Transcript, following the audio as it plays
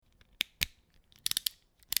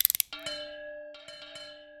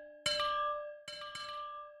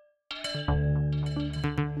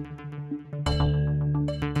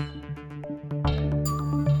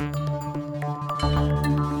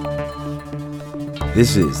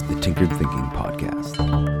This is the Tinkered Thinking Podcast.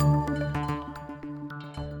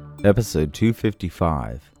 Episode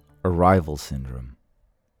 255, Arrival Syndrome.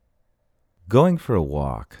 Going for a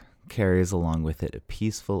walk carries along with it a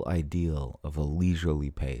peaceful ideal of a leisurely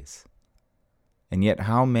pace. And yet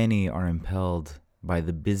how many are impelled by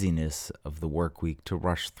the busyness of the work week to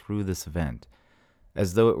rush through this event,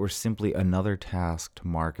 as though it were simply another task to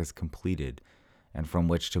mark as completed and from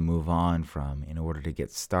which to move on from in order to get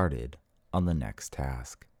started on the next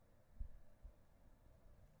task.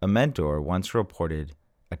 A mentor once reported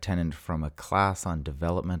a tenet from a class on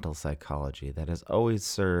developmental psychology that has always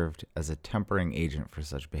served as a tempering agent for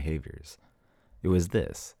such behaviors. It was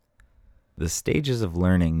this: the stages of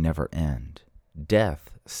learning never end.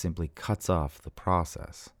 Death simply cuts off the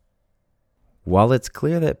process. While it's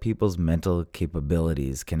clear that people's mental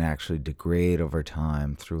capabilities can actually degrade over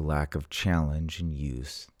time through lack of challenge and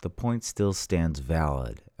use, the point still stands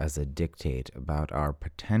valid as a dictate about our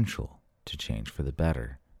potential to change for the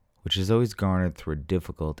better, which is always garnered through a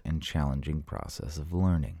difficult and challenging process of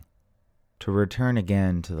learning. To return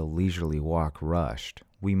again to the leisurely walk rushed,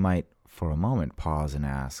 we might for a moment pause and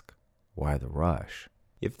ask, why the rush?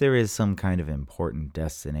 If there is some kind of important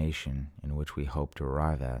destination in which we hope to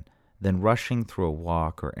arrive at, then rushing through a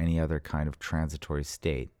walk or any other kind of transitory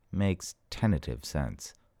state makes tentative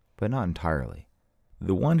sense, but not entirely.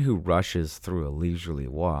 The one who rushes through a leisurely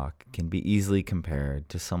walk can be easily compared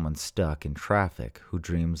to someone stuck in traffic who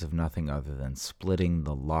dreams of nothing other than splitting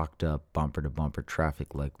the locked-up bumper-to-bumper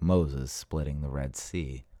traffic like Moses splitting the Red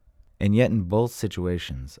Sea. And yet in both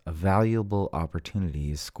situations, a valuable opportunity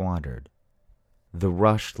is squandered. The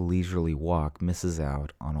rushed leisurely walk misses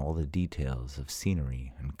out on all the details of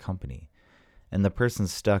scenery and company, and the person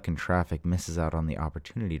stuck in traffic misses out on the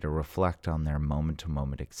opportunity to reflect on their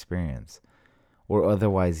moment-to-moment experience, or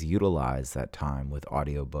otherwise utilize that time with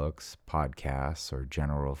audiobooks, podcasts, or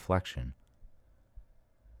general reflection.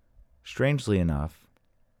 Strangely enough,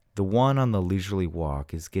 the one on the leisurely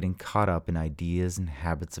walk is getting caught up in ideas and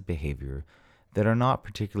habits of behavior that are not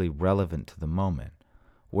particularly relevant to the moment,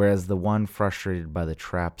 whereas the one frustrated by the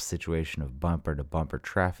trapped situation of bumper-to-bumper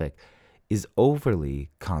traffic is overly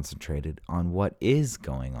concentrated on what is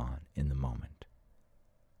going on in the moment.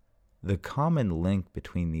 The common link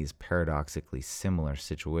between these paradoxically similar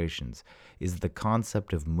situations is the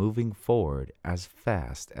concept of moving forward as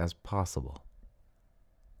fast as possible.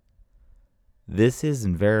 This is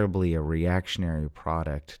invariably a reactionary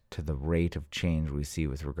product to the rate of change we see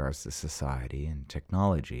with regards to society and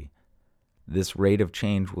technology. This rate of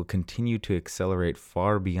change will continue to accelerate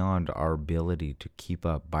far beyond our ability to keep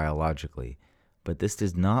up biologically, but this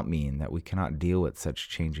does not mean that we cannot deal with such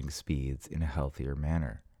changing speeds in a healthier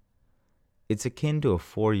manner. It's akin to a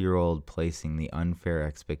 4-year-old placing the unfair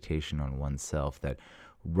expectation on oneself that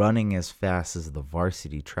running as fast as the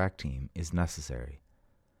varsity track team is necessary.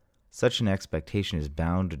 Such an expectation is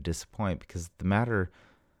bound to disappoint because the matter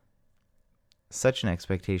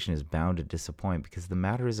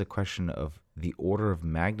is a question of the order of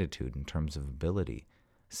magnitude in terms of ability.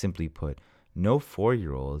 Simply put, no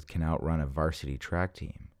 4-year-old can outrun a varsity track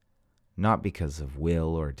team, not because of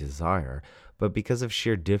will or desire, but because of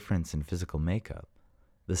sheer difference in physical makeup.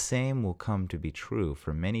 The same will come to be true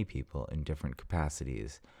for many people in different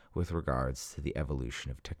capacities with regards to the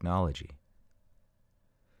evolution of technology.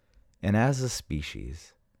 And as a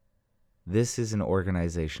species, this is an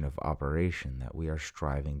organization of operation that we are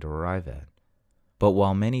striving to arrive at. But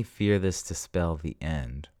while many fear this to spell the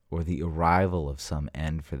end, or the arrival of some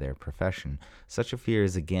end for their profession, such a fear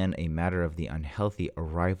is again a matter of the unhealthy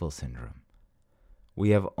arrival syndrome.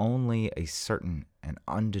 We have only a certain and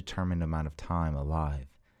undetermined amount of time alive,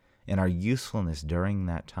 and our usefulness during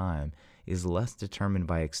that time is less determined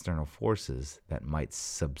by external forces that might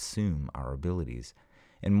subsume our abilities,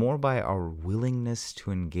 and more by our willingness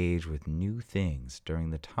to engage with new things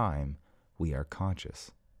during the time we are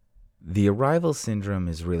conscious. The arrival syndrome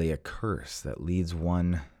is really a curse that leads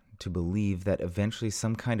one to believe that eventually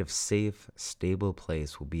some kind of safe, stable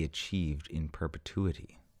place will be achieved in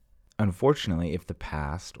perpetuity. Unfortunately, if the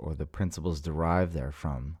past or the principles derived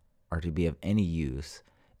therefrom are to be of any use,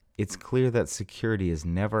 it's clear that security is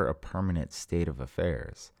never a permanent state of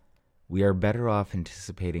affairs. We are better off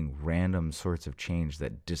anticipating random sorts of change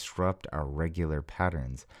that disrupt our regular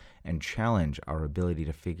patterns and challenge our ability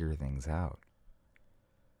to figure things out.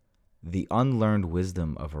 The unlearned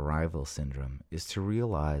wisdom of arrival syndrome is to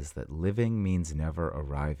realize that living means never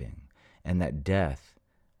arriving, and that death,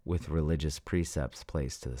 with religious precepts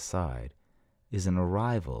placed to the side, is an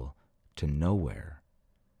arrival to nowhere.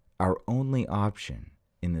 Our only option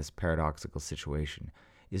in this paradoxical situation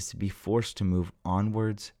is to be forced to move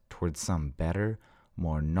onwards towards some better,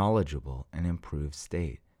 more knowledgeable, and improved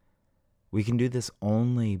state. We can do this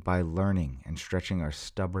only by learning and stretching our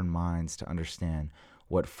stubborn minds to understand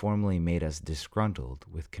what formerly made us disgruntled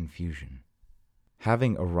with confusion.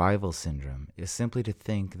 Having arrival syndrome is simply to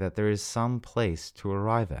think that there is some place to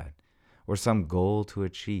arrive at, or some goal to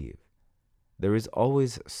achieve. There is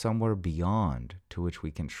always somewhere beyond to which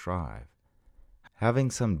we can strive.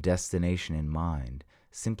 Having some destination in mind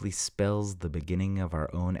simply spells the beginning of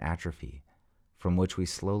our own atrophy, from which we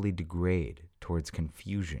slowly degrade towards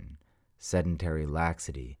confusion, sedentary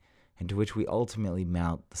laxity, and to which we ultimately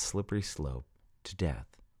mount the slippery slope to death.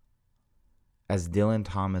 As Dylan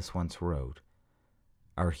Thomas once wrote,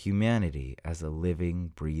 our humanity as a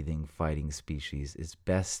living, breathing, fighting species is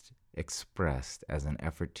best expressed as an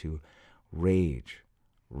effort to rage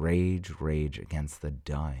against the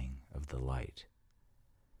dying of the light.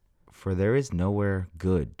 For there is nowhere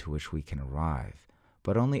good to which we can arrive,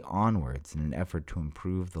 but only onwards in an effort to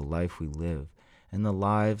improve the life we live and the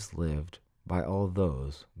lives lived by all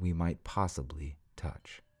those we might possibly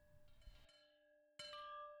touch.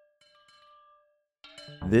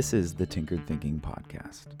 This is the Tinkered Thinking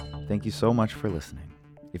Podcast. Thank you so much for listening.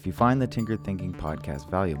 If you find the Tinkered Thinking Podcast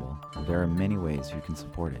valuable, there are many ways you can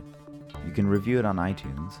support it. You can review it on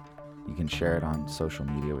iTunes, you can share it on social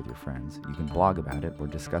media with your friends, you can blog about it or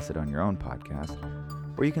discuss it on your own podcast,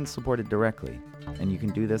 or you can support it directly, and you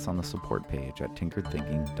can do this on the support page at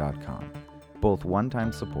tinkeredthinking.com. Both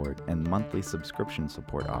one-time support and monthly subscription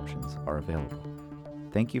support options are available.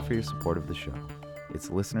 Thank you for your support of the show. It's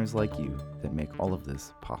listeners like you that make all of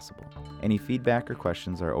this possible. Any feedback or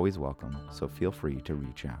questions are always welcome, so feel free to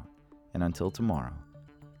reach out. And until tomorrow,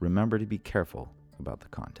 remember to be careful about the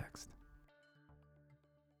context.